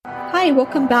Hi,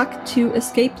 welcome back to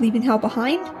Escape Leaving Hell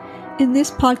Behind. In this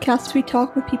podcast, we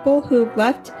talk with people who have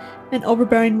left an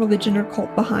overbearing religion or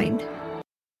cult behind.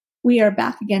 We are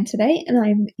back again today, and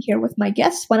I'm here with my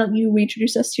guests. Why don't you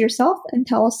reintroduce us to yourself and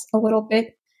tell us a little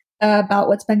bit about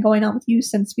what's been going on with you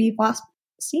since we've last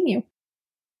seen you?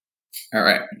 All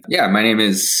right. Yeah, my name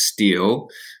is Steele,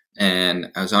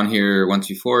 and I was on here once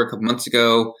before, a couple months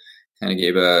ago, kind of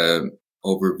gave a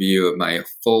overview of my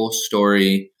full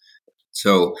story.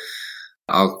 So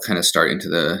I'll kind of start into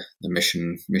the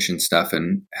mission stuff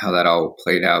and how that all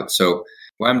played out. So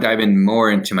why I'm diving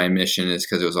more into my mission is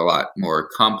because it was a lot more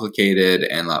complicated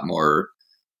and a lot more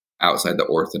outside the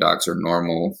orthodox or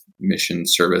normal mission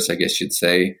service, I guess you'd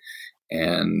say,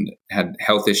 and had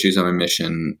health issues on my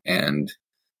mission and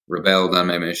rebelled on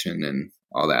my mission and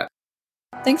all that.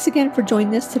 Thanks again for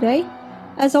joining us today.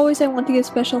 As always, I want to give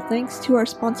special thanks to our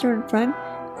sponsor and friend,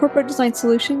 Corporate Design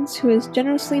Solutions, who has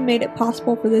generously made it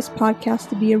possible for this podcast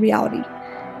to be a reality.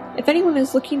 If anyone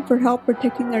is looking for help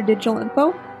protecting their digital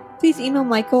info, please email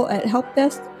Michael at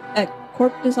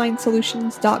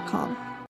helpdesk@corpdesignsolutions.com.